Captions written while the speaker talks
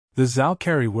The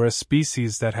Zalkari were a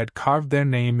species that had carved their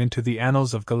name into the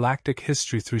annals of galactic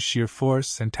history through sheer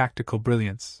force and tactical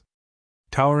brilliance.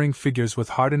 Towering figures with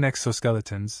hardened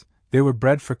exoskeletons, they were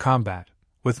bred for combat,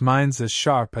 with minds as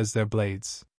sharp as their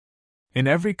blades. In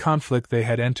every conflict they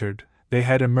had entered, they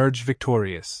had emerged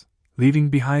victorious, leaving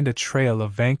behind a trail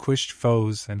of vanquished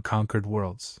foes and conquered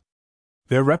worlds.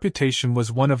 Their reputation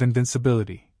was one of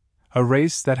invincibility, a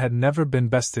race that had never been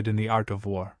bested in the art of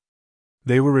war.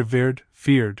 They were revered,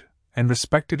 feared, and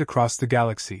respected across the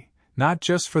galaxy, not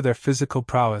just for their physical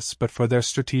prowess but for their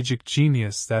strategic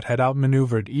genius that had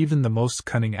outmaneuvered even the most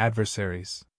cunning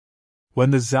adversaries.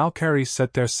 When the Zalkari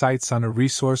set their sights on a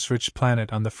resource-rich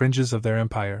planet on the fringes of their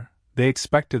empire, they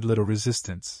expected little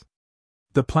resistance.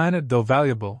 The planet, though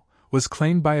valuable, was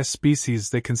claimed by a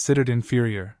species they considered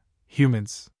inferior,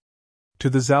 humans. To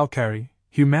the Zalkari,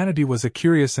 humanity was a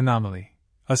curious anomaly,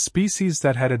 a species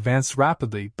that had advanced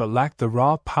rapidly but lacked the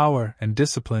raw power and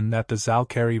discipline that the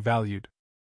Zalkari valued.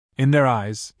 In their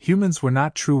eyes, humans were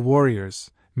not true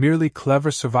warriors, merely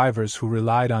clever survivors who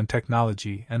relied on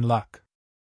technology and luck.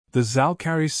 The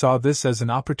Zalkari saw this as an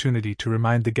opportunity to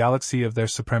remind the galaxy of their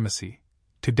supremacy,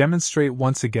 to demonstrate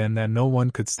once again that no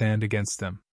one could stand against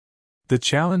them. The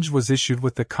challenge was issued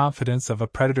with the confidence of a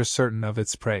predator certain of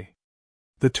its prey.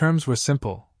 The terms were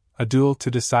simple: a duel to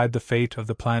decide the fate of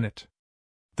the planet.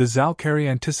 The Zalkari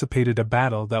anticipated a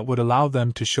battle that would allow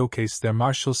them to showcase their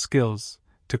martial skills,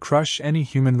 to crush any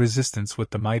human resistance with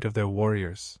the might of their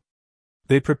warriors.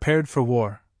 They prepared for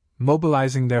war,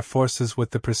 mobilizing their forces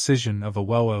with the precision of a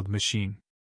well-oiled machine.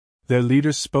 Their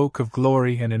leaders spoke of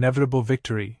glory and inevitable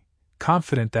victory,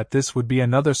 confident that this would be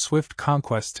another swift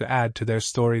conquest to add to their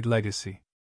storied legacy.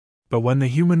 But when the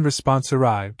human response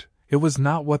arrived, it was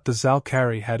not what the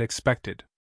Zalkari had expected.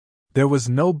 There was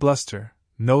no bluster,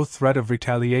 no threat of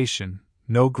retaliation,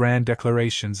 no grand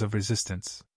declarations of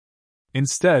resistance.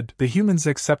 Instead, the humans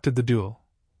accepted the duel,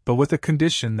 but with a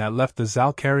condition that left the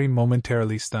Zalkari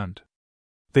momentarily stunned.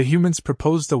 The humans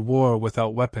proposed a war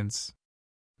without weapons.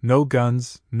 No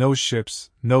guns, no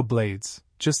ships, no blades,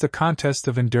 just a contest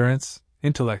of endurance,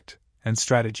 intellect, and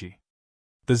strategy.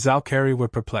 The Zalkari were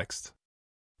perplexed.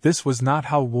 This was not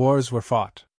how wars were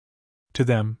fought. To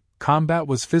them, combat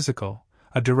was physical,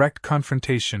 a direct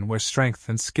confrontation where strength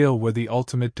and skill were the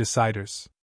ultimate deciders.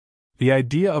 The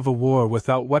idea of a war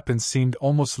without weapons seemed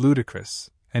almost ludicrous,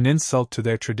 an insult to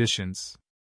their traditions.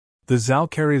 The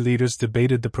Zalkari leaders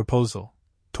debated the proposal,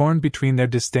 torn between their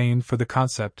disdain for the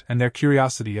concept and their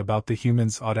curiosity about the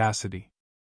humans' audacity.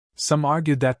 Some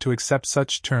argued that to accept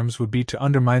such terms would be to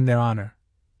undermine their honor,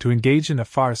 to engage in a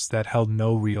farce that held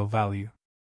no real value.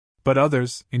 But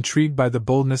others, intrigued by the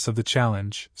boldness of the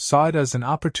challenge, saw it as an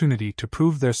opportunity to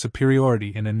prove their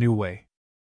superiority in a new way.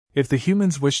 If the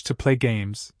humans wished to play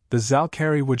games, the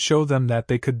Zalkari would show them that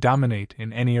they could dominate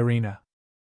in any arena.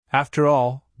 After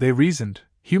all, they reasoned,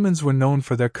 humans were known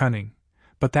for their cunning,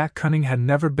 but that cunning had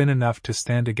never been enough to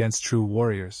stand against true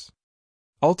warriors.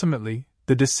 Ultimately,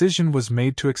 the decision was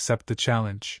made to accept the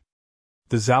challenge.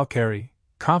 The Zalkari,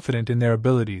 confident in their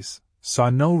abilities,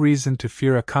 saw no reason to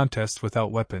fear a contest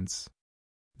without weapons.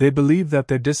 They believed that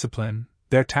their discipline,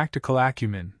 their tactical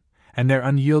acumen, and their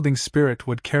unyielding spirit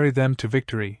would carry them to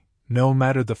victory, no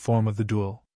matter the form of the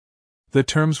duel. The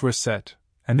terms were set,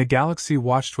 and the galaxy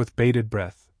watched with bated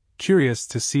breath, curious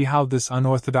to see how this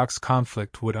unorthodox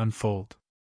conflict would unfold.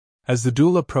 As the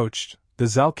duel approached, the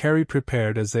Zalkari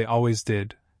prepared as they always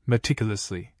did,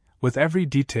 meticulously, with every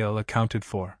detail accounted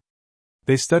for.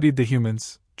 They studied the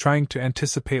humans, trying to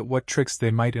anticipate what tricks they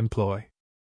might employ.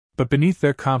 But beneath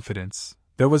their confidence,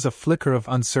 there was a flicker of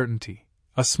uncertainty,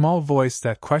 a small voice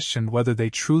that questioned whether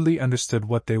they truly understood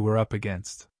what they were up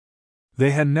against.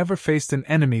 They had never faced an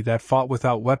enemy that fought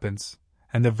without weapons,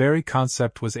 and the very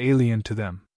concept was alien to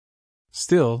them.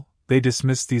 Still, they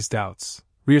dismissed these doubts,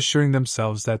 reassuring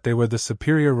themselves that they were the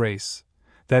superior race,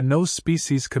 that no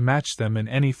species could match them in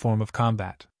any form of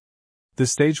combat. The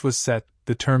stage was set,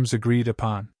 the terms agreed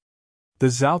upon. The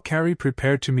Zalkari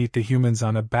prepared to meet the humans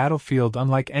on a battlefield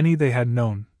unlike any they had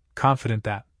known, confident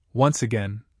that, once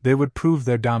again, they would prove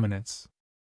their dominance.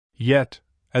 Yet,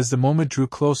 as the moment drew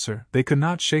closer, they could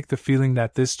not shake the feeling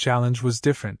that this challenge was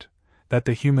different, that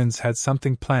the humans had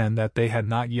something planned that they had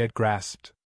not yet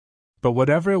grasped. But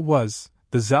whatever it was,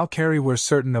 the Zalkari were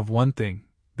certain of one thing: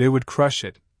 they would crush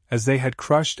it, as they had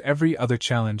crushed every other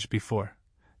challenge before.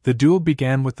 The duel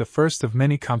began with the first of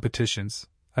many competitions,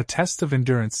 a test of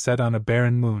endurance set on a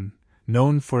barren moon,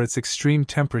 known for its extreme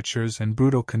temperatures and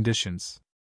brutal conditions.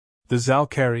 The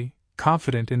Zalkari,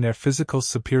 confident in their physical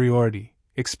superiority,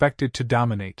 expected to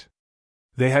dominate.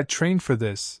 They had trained for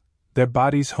this, their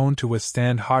bodies honed to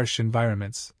withstand harsh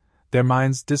environments, their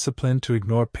minds disciplined to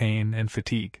ignore pain and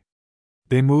fatigue.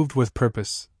 They moved with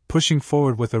purpose, pushing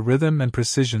forward with a rhythm and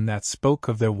precision that spoke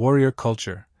of their warrior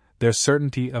culture, their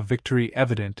certainty of victory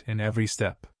evident in every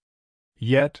step.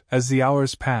 Yet, as the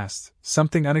hours passed,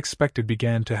 something unexpected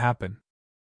began to happen.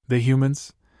 The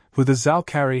humans, who the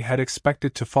Zalkari had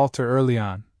expected to falter early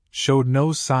on, showed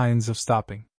no signs of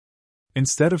stopping.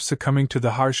 Instead of succumbing to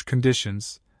the harsh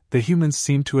conditions, the humans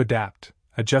seemed to adapt,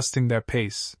 adjusting their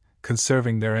pace,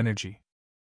 conserving their energy.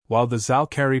 While the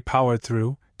Zalkari powered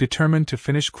through, determined to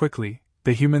finish quickly,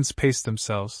 the humans paced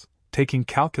themselves, taking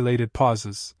calculated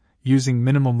pauses, using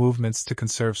minimal movements to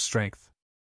conserve strength.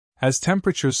 As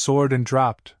temperatures soared and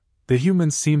dropped, the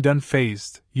humans seemed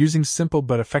unfazed, using simple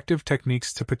but effective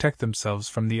techniques to protect themselves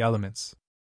from the elements.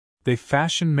 They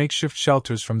fashioned makeshift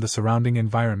shelters from the surrounding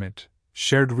environment,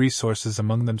 shared resources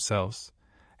among themselves,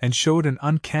 and showed an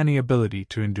uncanny ability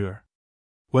to endure.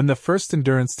 When the first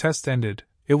endurance test ended,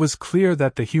 it was clear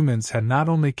that the humans had not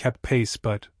only kept pace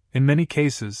but, in many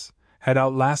cases, had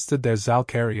outlasted their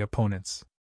Zalkari opponents.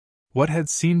 What had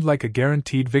seemed like a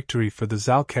guaranteed victory for the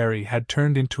Zalkari had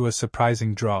turned into a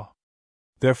surprising draw.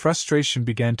 Their frustration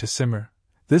began to simmer.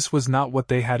 This was not what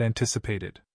they had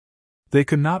anticipated. They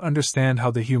could not understand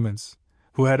how the humans,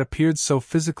 who had appeared so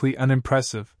physically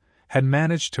unimpressive, had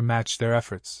managed to match their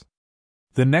efforts.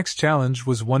 The next challenge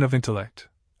was one of intellect,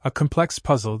 a complex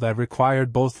puzzle that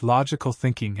required both logical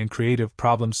thinking and creative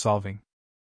problem-solving.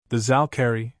 The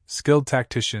Zalkari, skilled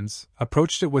tacticians,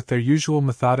 approached it with their usual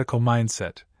methodical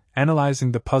mindset,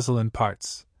 analyzing the puzzle in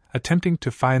parts, attempting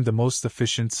to find the most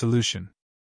efficient solution.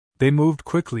 They moved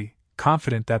quickly,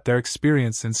 confident that their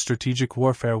experience in strategic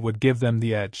warfare would give them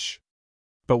the edge.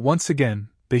 But once again,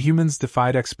 the humans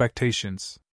defied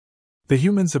expectations. The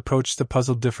humans approached the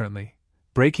puzzle differently,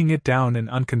 breaking it down in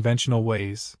unconventional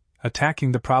ways,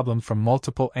 attacking the problem from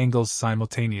multiple angles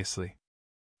simultaneously.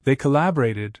 They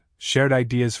collaborated, shared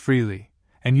ideas freely,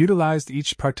 and utilized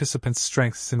each participant's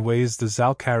strengths in ways the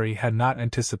Zalkari had not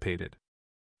anticipated.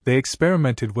 They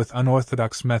experimented with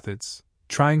unorthodox methods,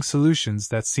 trying solutions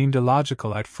that seemed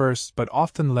illogical at first but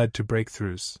often led to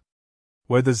breakthroughs.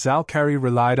 Where the Zalkari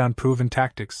relied on proven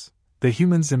tactics, the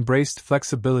humans embraced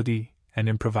flexibility and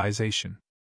improvisation.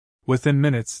 Within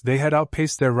minutes, they had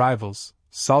outpaced their rivals,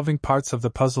 solving parts of the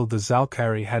puzzle the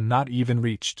Zalkari had not even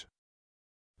reached.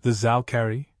 The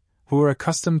Zalkari, who were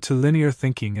accustomed to linear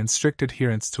thinking and strict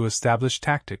adherence to established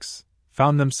tactics,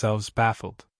 found themselves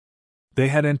baffled. They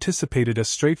had anticipated a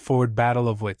straightforward battle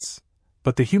of wits,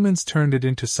 but the humans turned it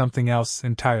into something else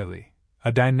entirely,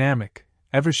 a dynamic,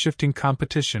 ever-shifting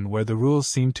competition where the rules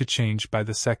seemed to change by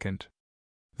the second.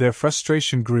 Their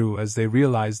frustration grew as they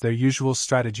realized their usual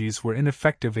strategies were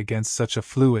ineffective against such a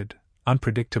fluid,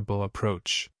 unpredictable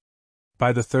approach.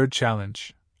 By the third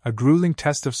challenge, a grueling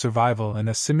test of survival in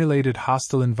a simulated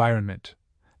hostile environment,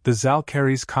 the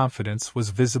Zalkari's confidence was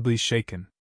visibly shaken.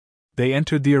 They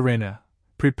entered the arena,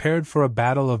 prepared for a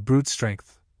battle of brute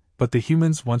strength, but the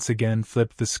humans once again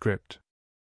flipped the script.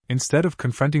 Instead of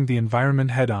confronting the environment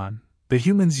head-on, the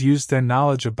humans used their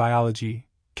knowledge of biology,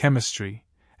 chemistry,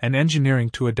 and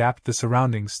engineering to adapt the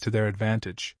surroundings to their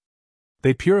advantage.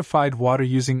 They purified water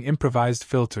using improvised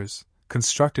filters,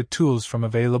 constructed tools from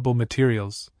available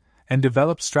materials, and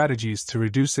developed strategies to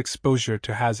reduce exposure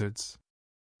to hazards.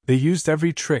 They used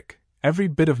every trick, every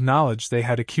bit of knowledge they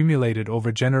had accumulated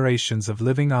over generations of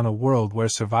living on a world where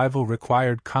survival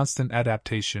required constant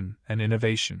adaptation and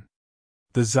innovation.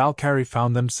 The Zalkari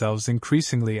found themselves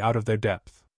increasingly out of their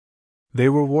depth. They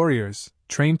were warriors,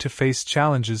 trained to face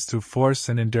challenges through force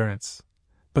and endurance,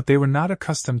 but they were not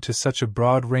accustomed to such a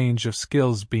broad range of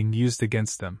skills being used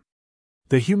against them.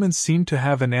 The humans seemed to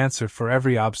have an answer for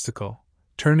every obstacle,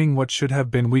 turning what should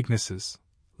have been weaknesses,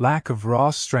 lack of raw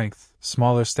strength,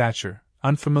 smaller stature,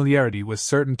 unfamiliarity with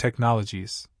certain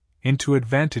technologies, into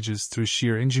advantages through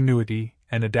sheer ingenuity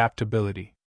and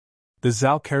adaptability. The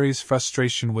Zalkari's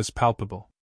frustration was palpable.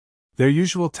 Their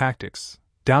usual tactics,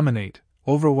 dominate,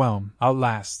 overwhelm,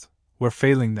 outlast, were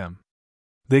failing them.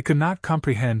 They could not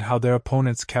comprehend how their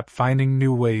opponents kept finding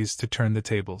new ways to turn the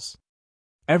tables.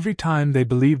 Every time they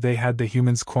believed they had the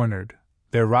humans cornered,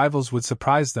 their rivals would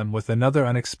surprise them with another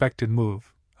unexpected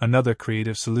move, another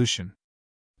creative solution.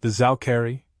 The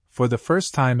Zalkari, for the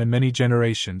first time in many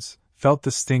generations, felt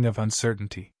the sting of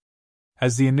uncertainty.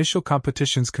 As the initial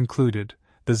competitions concluded,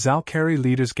 the Zalkari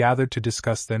leaders gathered to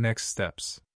discuss their next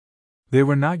steps. They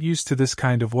were not used to this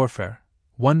kind of warfare,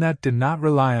 one that did not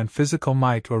rely on physical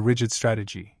might or rigid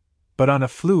strategy, but on a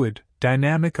fluid,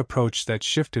 dynamic approach that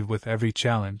shifted with every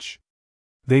challenge.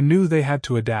 They knew they had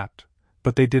to adapt,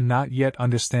 but they did not yet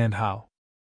understand how.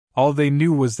 All they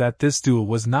knew was that this duel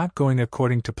was not going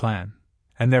according to plan,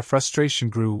 and their frustration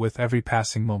grew with every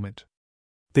passing moment.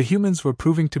 The humans were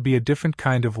proving to be a different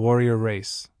kind of warrior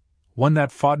race, one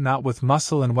that fought not with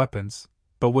muscle and weapons,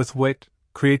 but with wit,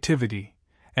 creativity,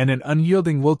 and an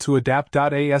unyielding will to adapt.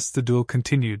 As the duel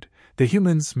continued, the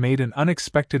humans made an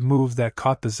unexpected move that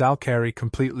caught the Zalkari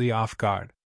completely off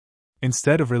guard.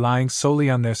 Instead of relying solely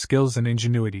on their skills and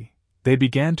ingenuity, they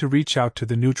began to reach out to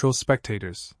the neutral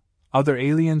spectators, other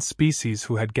alien species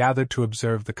who had gathered to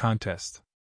observe the contest.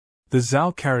 The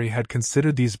Zalkari had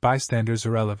considered these bystanders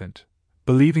irrelevant,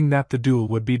 believing that the duel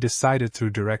would be decided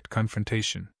through direct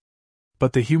confrontation.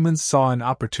 But the humans saw an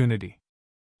opportunity.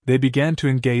 They began to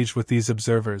engage with these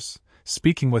observers,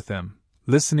 speaking with them,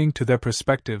 listening to their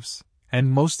perspectives, and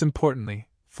most importantly,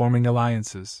 forming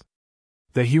alliances.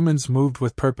 The humans moved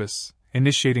with purpose,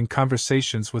 initiating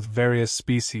conversations with various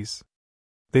species.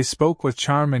 They spoke with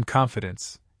charm and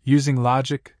confidence, using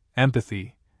logic,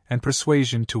 empathy, and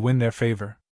persuasion to win their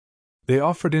favor. They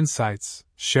offered insights,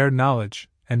 shared knowledge,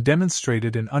 and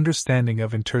demonstrated an understanding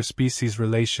of interspecies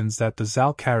relations that the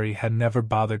Zalkari had never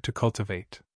bothered to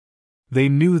cultivate. They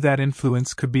knew that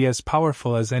influence could be as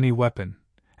powerful as any weapon,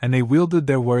 and they wielded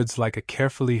their words like a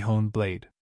carefully honed blade.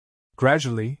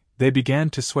 Gradually, they began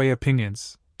to sway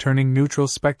opinions, turning neutral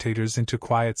spectators into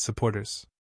quiet supporters.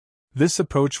 This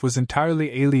approach was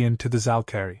entirely alien to the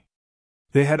Zalkari.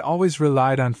 They had always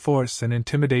relied on force and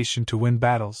intimidation to win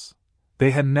battles. They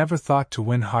had never thought to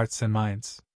win hearts and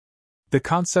minds. The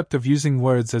concept of using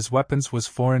words as weapons was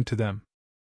foreign to them.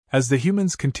 As the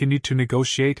humans continued to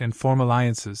negotiate and form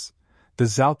alliances, the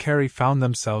Zalkari found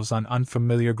themselves on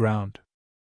unfamiliar ground.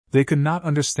 They could not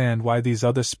understand why these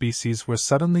other species were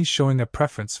suddenly showing a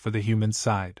preference for the human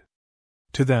side.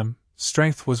 To them,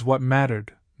 strength was what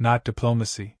mattered, not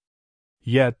diplomacy.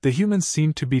 Yet the humans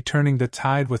seemed to be turning the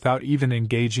tide without even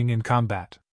engaging in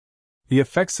combat. The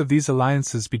effects of these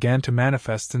alliances began to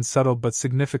manifest in subtle but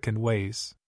significant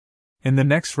ways. In the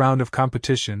next round of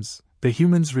competitions, the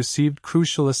humans received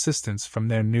crucial assistance from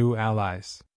their new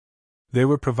allies. They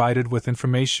were provided with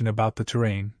information about the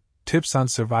terrain, tips on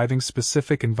surviving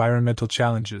specific environmental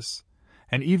challenges,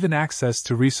 and even access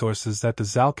to resources that the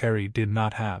Zalkari did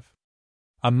not have.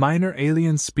 A minor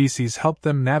alien species helped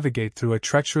them navigate through a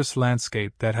treacherous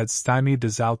landscape that had stymied the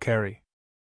Zalkari.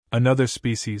 Another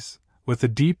species, with a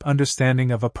deep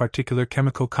understanding of a particular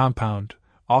chemical compound,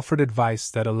 offered advice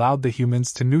that allowed the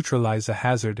humans to neutralize a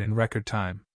hazard in record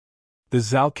time. The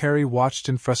Zalkari watched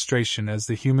in frustration as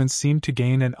the humans seemed to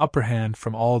gain an upper hand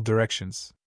from all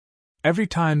directions. Every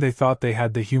time they thought they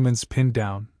had the humans pinned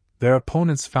down, their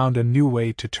opponents found a new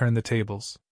way to turn the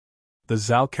tables. The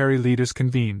Zalkari leaders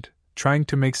convened, trying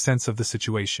to make sense of the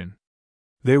situation.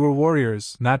 They were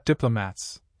warriors, not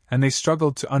diplomats, and they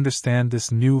struggled to understand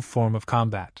this new form of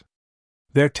combat.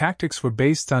 Their tactics were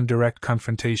based on direct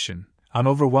confrontation, on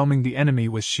overwhelming the enemy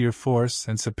with sheer force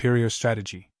and superior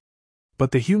strategy.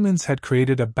 But the humans had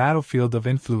created a battlefield of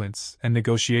influence and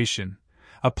negotiation,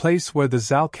 a place where the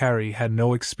Zalkari had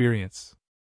no experience.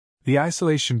 The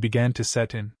isolation began to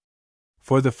set in.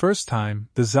 For the first time,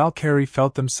 the Zalkari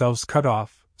felt themselves cut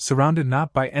off, surrounded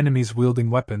not by enemies wielding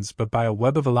weapons but by a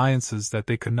web of alliances that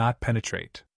they could not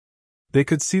penetrate. They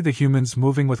could see the humans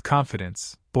moving with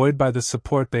confidence, buoyed by the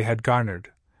support they had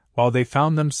garnered, while they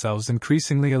found themselves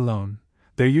increasingly alone,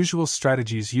 their usual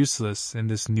strategies useless in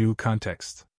this new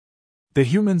context. The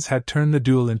humans had turned the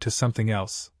duel into something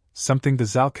else, something the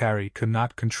Zalkari could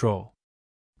not control.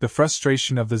 The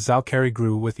frustration of the Zalkari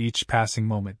grew with each passing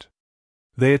moment.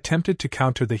 They attempted to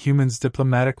counter the humans'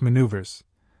 diplomatic maneuvers,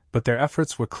 but their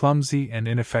efforts were clumsy and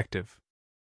ineffective.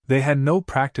 They had no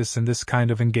practice in this kind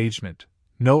of engagement,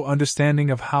 no understanding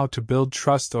of how to build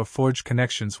trust or forge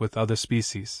connections with other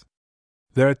species.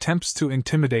 Their attempts to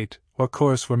intimidate or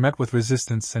coerce were met with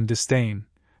resistance and disdain,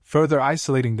 further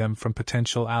isolating them from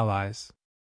potential allies.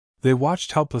 They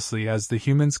watched helplessly as the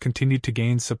humans continued to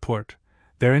gain support,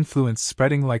 their influence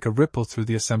spreading like a ripple through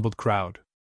the assembled crowd.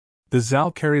 The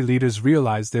Zalkari leaders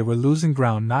realized they were losing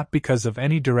ground not because of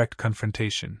any direct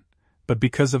confrontation, but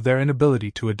because of their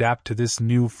inability to adapt to this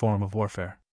new form of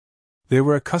warfare. They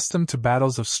were accustomed to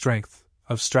battles of strength,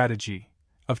 of strategy,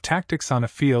 of tactics on a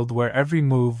field where every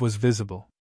move was visible.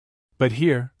 But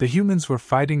here, the humans were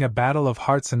fighting a battle of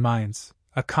hearts and minds,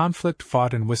 a conflict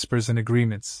fought in whispers and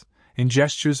agreements, in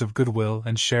gestures of goodwill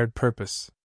and shared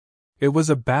purpose. It was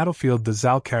a battlefield the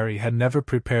Zalkari had never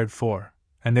prepared for,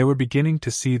 and they were beginning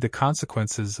to see the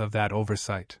consequences of that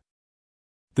oversight.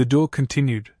 The duel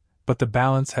continued, but the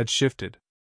balance had shifted.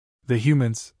 The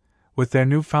humans, with their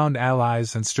newfound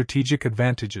allies and strategic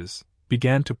advantages,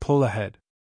 began to pull ahead.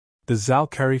 The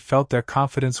Zalkari felt their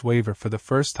confidence waver for the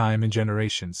first time in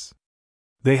generations.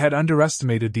 They had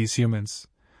underestimated these humans,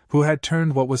 who had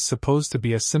turned what was supposed to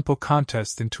be a simple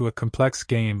contest into a complex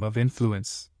game of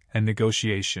influence and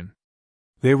negotiation.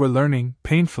 They were learning,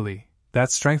 painfully,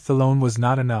 that strength alone was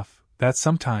not enough, that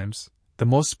sometimes, the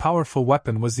most powerful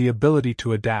weapon was the ability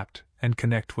to adapt and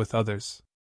connect with others.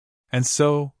 And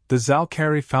so, the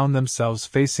Zalkari found themselves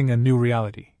facing a new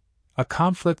reality, a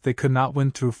conflict they could not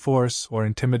win through force or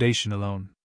intimidation alone.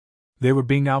 They were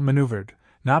being outmaneuvered,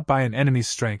 not by an enemy's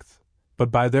strength,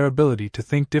 but by their ability to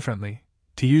think differently,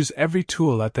 to use every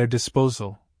tool at their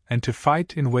disposal, and to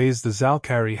fight in ways the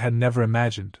Zalkari had never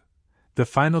imagined. The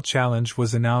final challenge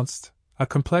was announced, a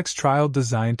complex trial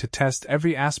designed to test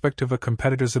every aspect of a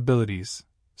competitor's abilities: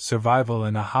 survival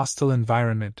in a hostile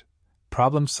environment,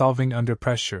 problem-solving under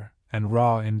pressure, and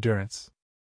raw endurance.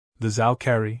 The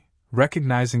Zalkari,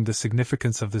 recognizing the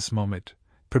significance of this moment,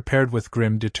 prepared with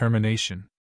grim determination.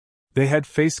 They had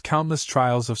faced countless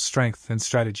trials of strength and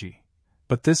strategy,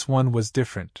 but this one was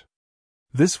different.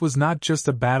 This was not just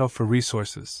a battle for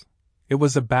resources, it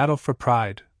was a battle for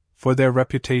pride, for their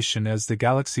reputation as the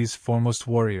galaxy's foremost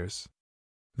warriors.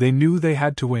 They knew they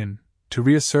had to win, to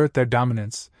reassert their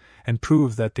dominance, and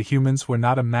prove that the humans were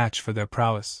not a match for their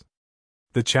prowess.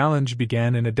 The challenge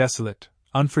began in a desolate,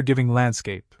 unforgiving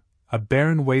landscape, a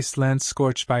barren wasteland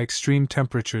scorched by extreme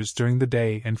temperatures during the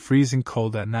day and freezing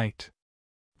cold at night.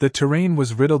 The terrain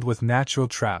was riddled with natural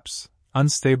traps,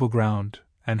 unstable ground,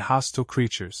 and hostile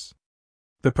creatures.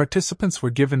 The participants were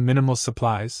given minimal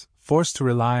supplies, forced to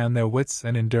rely on their wits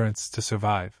and endurance to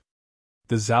survive.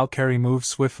 The Zalkari moved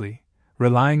swiftly,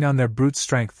 relying on their brute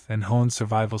strength and honed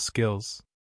survival skills.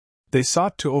 They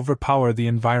sought to overpower the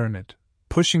environment,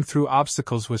 pushing through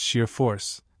obstacles with sheer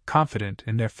force, confident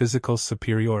in their physical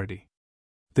superiority.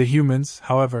 The humans,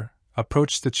 however,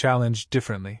 approached the challenge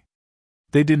differently.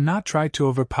 They did not try to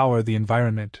overpower the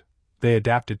environment, they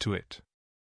adapted to it.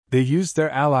 They used their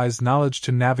allies' knowledge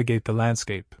to navigate the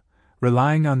landscape,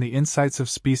 relying on the insights of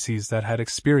species that had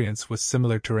experience with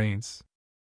similar terrains.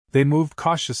 They moved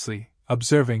cautiously,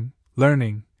 observing,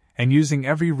 learning, and using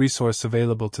every resource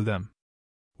available to them.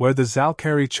 Where the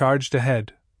Zalkari charged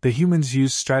ahead, the humans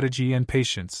used strategy and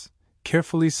patience,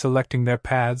 carefully selecting their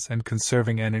paths and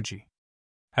conserving energy.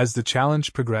 As the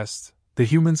challenge progressed, the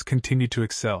humans continued to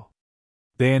excel.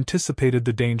 They anticipated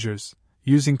the dangers,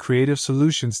 using creative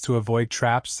solutions to avoid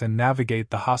traps and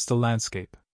navigate the hostile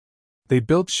landscape. They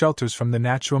built shelters from the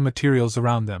natural materials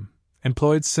around them,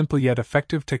 employed simple yet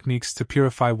effective techniques to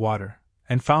purify water,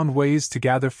 and found ways to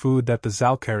gather food that the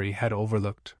Zalkari had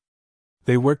overlooked.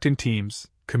 They worked in teams,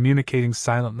 communicating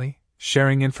silently,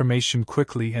 sharing information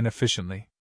quickly and efficiently.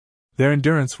 Their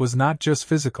endurance was not just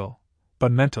physical,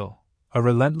 but mental, a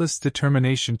relentless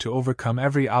determination to overcome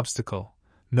every obstacle,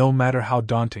 no matter how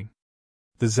daunting.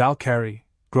 The Zalkari,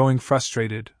 growing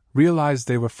frustrated, realized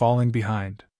they were falling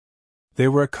behind. They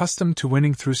were accustomed to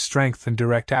winning through strength and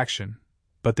direct action,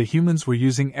 but the humans were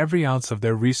using every ounce of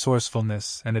their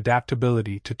resourcefulness and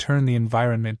adaptability to turn the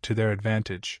environment to their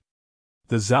advantage.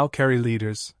 The Zalkari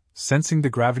leaders, sensing the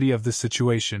gravity of the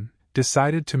situation,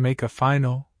 decided to make a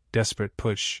final, desperate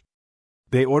push.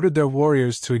 They ordered their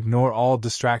warriors to ignore all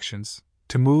distractions,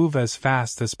 to move as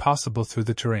fast as possible through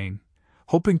the terrain,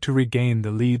 hoping to regain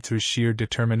the lead through sheer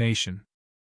determination.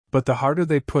 But the harder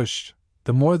they pushed,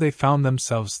 the more they found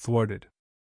themselves thwarted.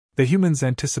 The humans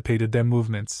anticipated their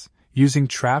movements, using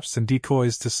traps and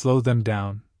decoys to slow them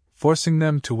down, forcing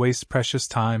them to waste precious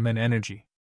time and energy.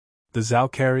 The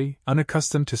Zalkari,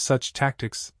 unaccustomed to such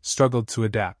tactics, struggled to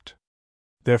adapt.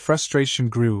 Their frustration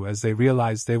grew as they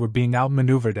realized they were being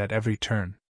outmaneuvered at every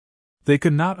turn. They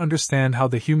could not understand how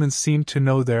the humans seemed to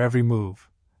know their every move,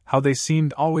 how they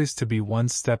seemed always to be one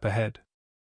step ahead.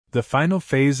 The final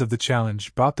phase of the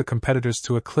challenge brought the competitors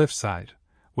to a cliffside,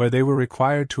 where they were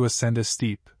required to ascend a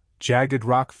steep, jagged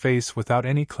rock face without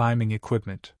any climbing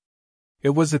equipment.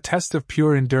 It was a test of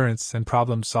pure endurance and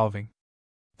problem-solving.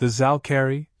 The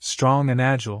Zalkari, strong and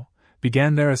agile,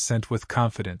 began their ascent with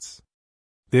confidence.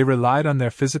 They relied on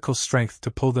their physical strength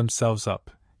to pull themselves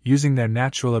up, using their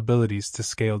natural abilities to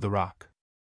scale the rock.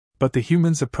 But the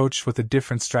humans approached with a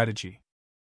different strategy.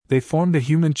 They formed a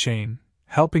human chain,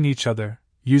 helping each other,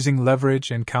 using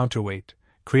leverage and counterweight,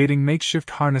 creating makeshift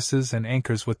harnesses and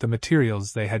anchors with the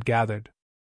materials they had gathered.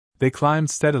 They climbed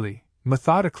steadily,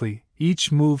 methodically,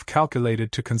 each move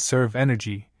calculated to conserve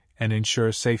energy and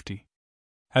ensure safety.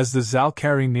 As the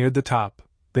Zalkari neared the top,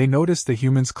 they noticed the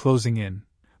humans closing in,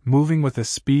 moving with a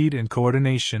speed and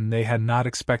coordination they had not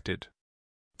expected.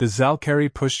 The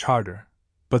Zalkari pushed harder,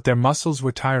 but their muscles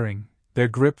were tiring, their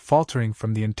grip faltering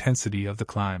from the intensity of the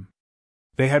climb.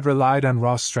 They had relied on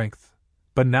raw strength,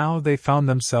 but now they found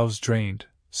themselves drained,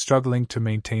 struggling to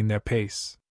maintain their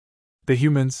pace. The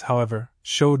humans, however,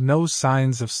 showed no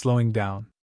signs of slowing down.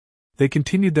 They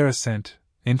continued their ascent,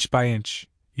 inch by inch,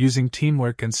 using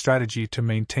teamwork and strategy to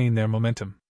maintain their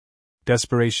momentum.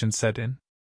 Desperation set in.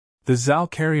 The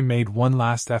Zalkari made one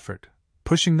last effort,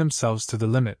 pushing themselves to the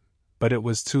limit, but it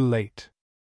was too late.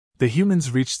 The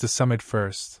humans reached the summit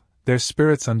first, their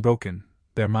spirits unbroken,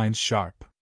 their minds sharp.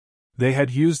 They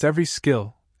had used every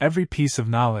skill, every piece of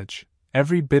knowledge,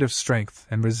 every bit of strength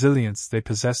and resilience they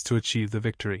possessed to achieve the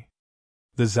victory.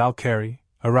 The Zalkari,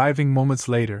 arriving moments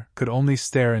later, could only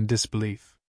stare in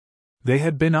disbelief. They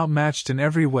had been outmatched in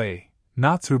every way,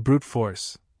 not through brute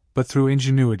force, but through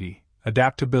ingenuity,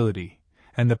 adaptability,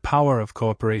 and the power of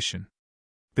cooperation.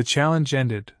 The challenge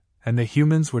ended, and the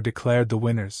humans were declared the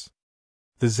winners.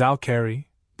 The Zalkari,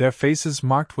 their faces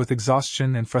marked with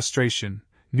exhaustion and frustration,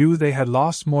 knew they had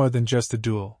lost more than just a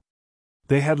duel.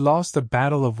 They had lost a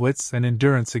battle of wits and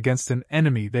endurance against an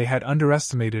enemy they had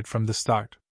underestimated from the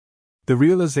start. The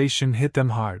realization hit them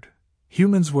hard.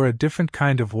 Humans were a different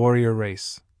kind of warrior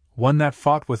race, one that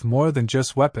fought with more than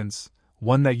just weapons,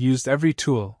 one that used every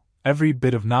tool, every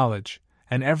bit of knowledge,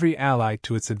 and every ally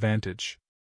to its advantage.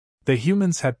 The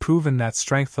humans had proven that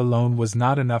strength alone was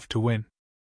not enough to win.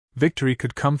 Victory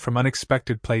could come from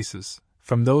unexpected places,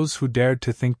 from those who dared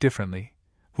to think differently,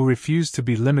 who refused to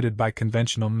be limited by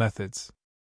conventional methods.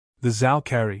 The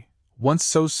Zalkari, once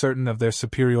so certain of their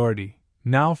superiority,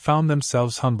 now found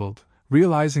themselves humbled,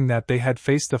 realizing that they had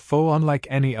faced a foe unlike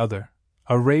any other,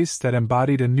 a race that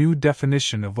embodied a new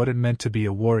definition of what it meant to be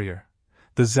a warrior.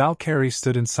 The Zalkari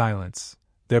stood in silence,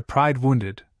 their pride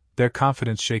wounded, their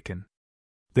confidence shaken.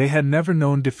 They had never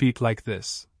known defeat like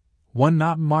this, one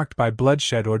not marked by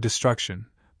bloodshed or destruction,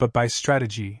 but by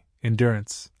strategy,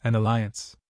 endurance, and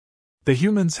alliance. The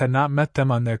humans had not met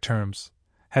them on their terms,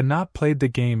 had not played the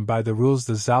game by the rules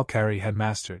the Zalkari had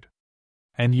mastered.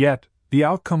 And yet, the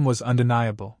outcome was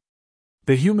undeniable.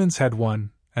 The humans had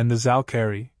won, and the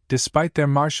Zalkari, despite their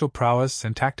martial prowess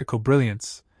and tactical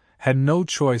brilliance, had no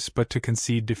choice but to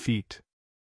concede defeat.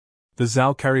 The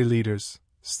Zalkari leaders,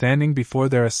 standing before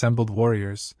their assembled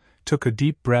warriors, took a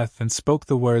deep breath and spoke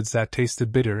the words that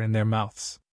tasted bitter in their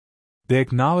mouths. They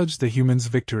acknowledged the humans'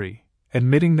 victory,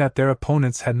 admitting that their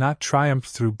opponents had not triumphed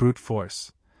through brute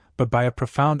force, but by a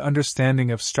profound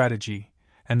understanding of strategy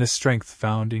and the strength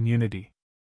found in unity.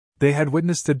 They had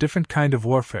witnessed a different kind of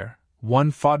warfare,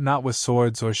 one fought not with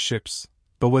swords or ships,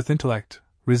 but with intellect,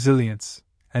 resilience,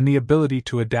 and the ability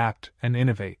to adapt and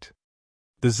innovate.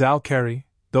 The Zalkari,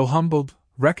 though humbled,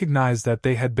 recognized that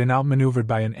they had been outmaneuvered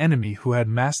by an enemy who had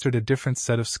mastered a different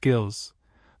set of skills,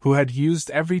 who had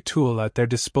used every tool at their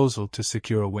disposal to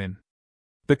secure a win.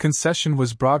 The concession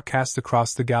was broadcast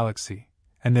across the galaxy,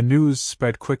 and the news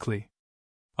spread quickly.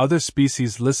 Other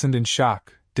species listened in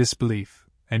shock, disbelief,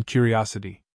 and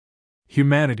curiosity.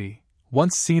 Humanity,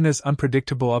 once seen as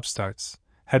unpredictable upstarts,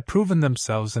 had proven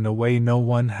themselves in a way no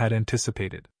one had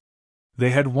anticipated.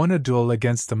 They had won a duel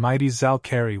against the mighty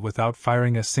Zalkari without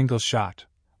firing a single shot,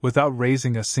 without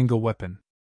raising a single weapon.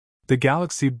 The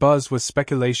galaxy buzzed with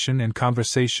speculation and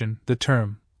conversation, the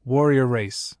term, warrior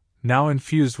race, now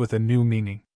infused with a new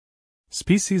meaning.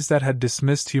 Species that had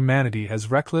dismissed humanity as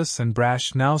reckless and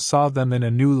brash now saw them in a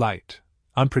new light,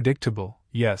 unpredictable,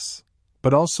 yes,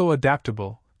 but also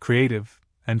adaptable, creative,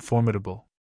 and formidable.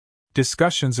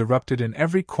 Discussions erupted in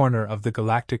every corner of the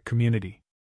galactic community.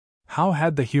 How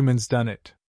had the humans done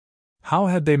it? How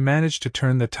had they managed to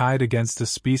turn the tide against a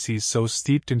species so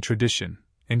steeped in tradition,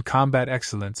 in combat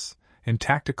excellence, in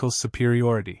tactical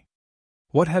superiority?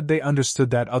 What had they understood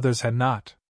that others had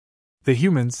not? The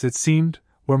humans, it seemed,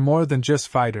 were more than just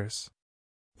fighters.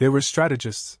 They were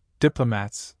strategists,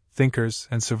 diplomats, thinkers,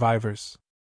 and survivors.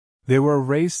 They were a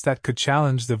race that could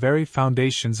challenge the very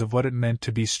foundations of what it meant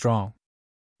to be strong.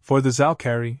 For the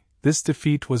Zalkari, this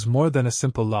defeat was more than a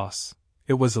simple loss,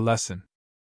 it was a lesson.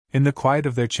 In the quiet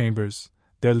of their chambers,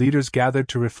 their leaders gathered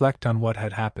to reflect on what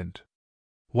had happened.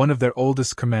 One of their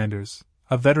oldest commanders,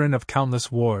 a veteran of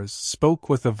countless wars, spoke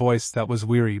with a voice that was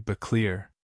weary but clear.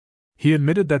 He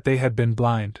admitted that they had been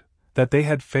blind, that they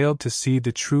had failed to see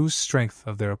the true strength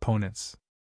of their opponents.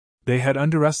 They had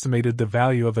underestimated the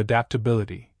value of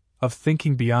adaptability, of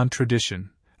thinking beyond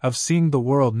tradition, of seeing the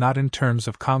world not in terms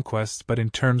of conquest but in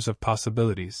terms of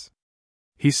possibilities.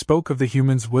 He spoke of the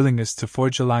humans' willingness to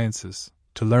forge alliances,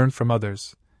 to learn from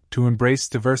others, to embrace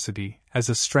diversity as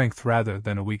a strength rather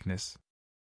than a weakness.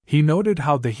 He noted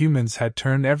how the humans had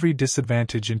turned every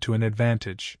disadvantage into an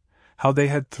advantage, how they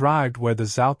had thrived where the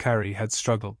Zalkari had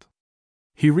struggled.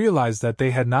 He realized that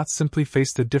they had not simply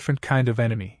faced a different kind of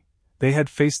enemy, they had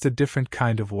faced a different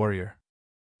kind of warrior.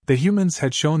 The humans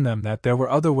had shown them that there were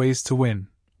other ways to win,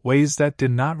 ways that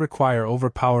did not require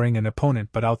overpowering an opponent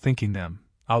but outthinking them,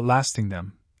 outlasting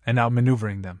them, and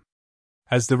outmaneuvering them.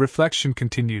 As the reflection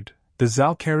continued, the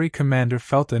Zalkari commander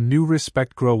felt a new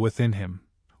respect grow within him,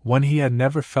 one he had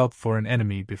never felt for an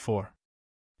enemy before.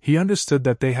 He understood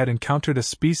that they had encountered a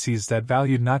species that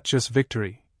valued not just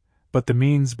victory, but the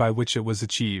means by which it was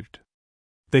achieved.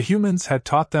 The humans had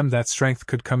taught them that strength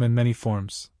could come in many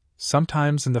forms,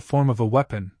 sometimes in the form of a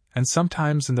weapon, and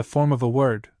sometimes in the form of a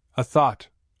word, a thought,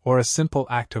 or a simple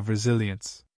act of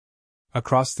resilience.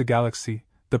 Across the galaxy,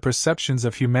 the perceptions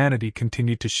of humanity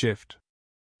continued to shift.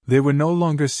 They were no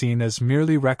longer seen as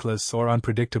merely reckless or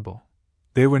unpredictable.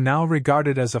 They were now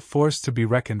regarded as a force to be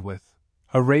reckoned with,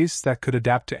 a race that could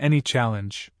adapt to any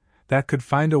challenge, that could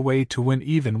find a way to win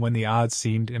even when the odds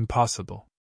seemed impossible.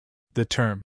 The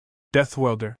term,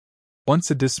 Deathworlder,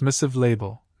 once a dismissive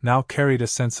label, now carried a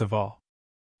sense of awe.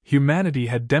 Humanity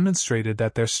had demonstrated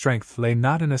that their strength lay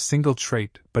not in a single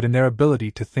trait but in their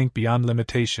ability to think beyond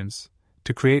limitations,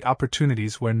 to create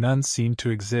opportunities where none seemed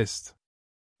to exist.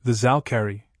 The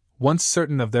Zalkari, once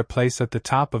certain of their place at the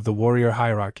top of the warrior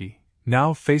hierarchy,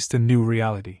 now faced a new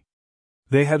reality.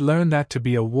 They had learned that to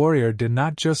be a warrior did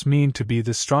not just mean to be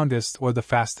the strongest or the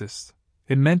fastest,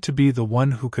 it meant to be the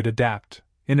one who could adapt,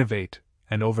 innovate,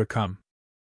 and overcome.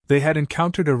 They had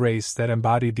encountered a race that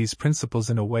embodied these principles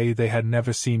in a way they had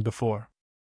never seen before.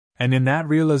 And in that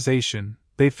realization,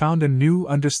 they found a new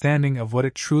understanding of what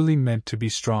it truly meant to be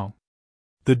strong.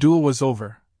 The duel was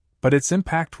over, but its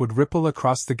impact would ripple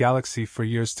across the galaxy for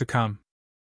years to come.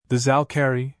 The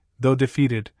Zalkari, though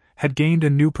defeated, had gained a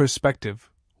new perspective,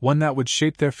 one that would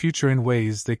shape their future in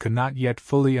ways they could not yet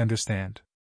fully understand.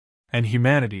 And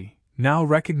humanity, now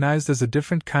recognized as a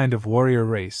different kind of warrior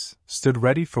race, stood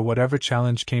ready for whatever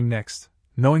challenge came next,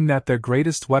 knowing that their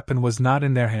greatest weapon was not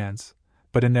in their hands,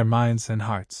 but in their minds and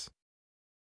hearts.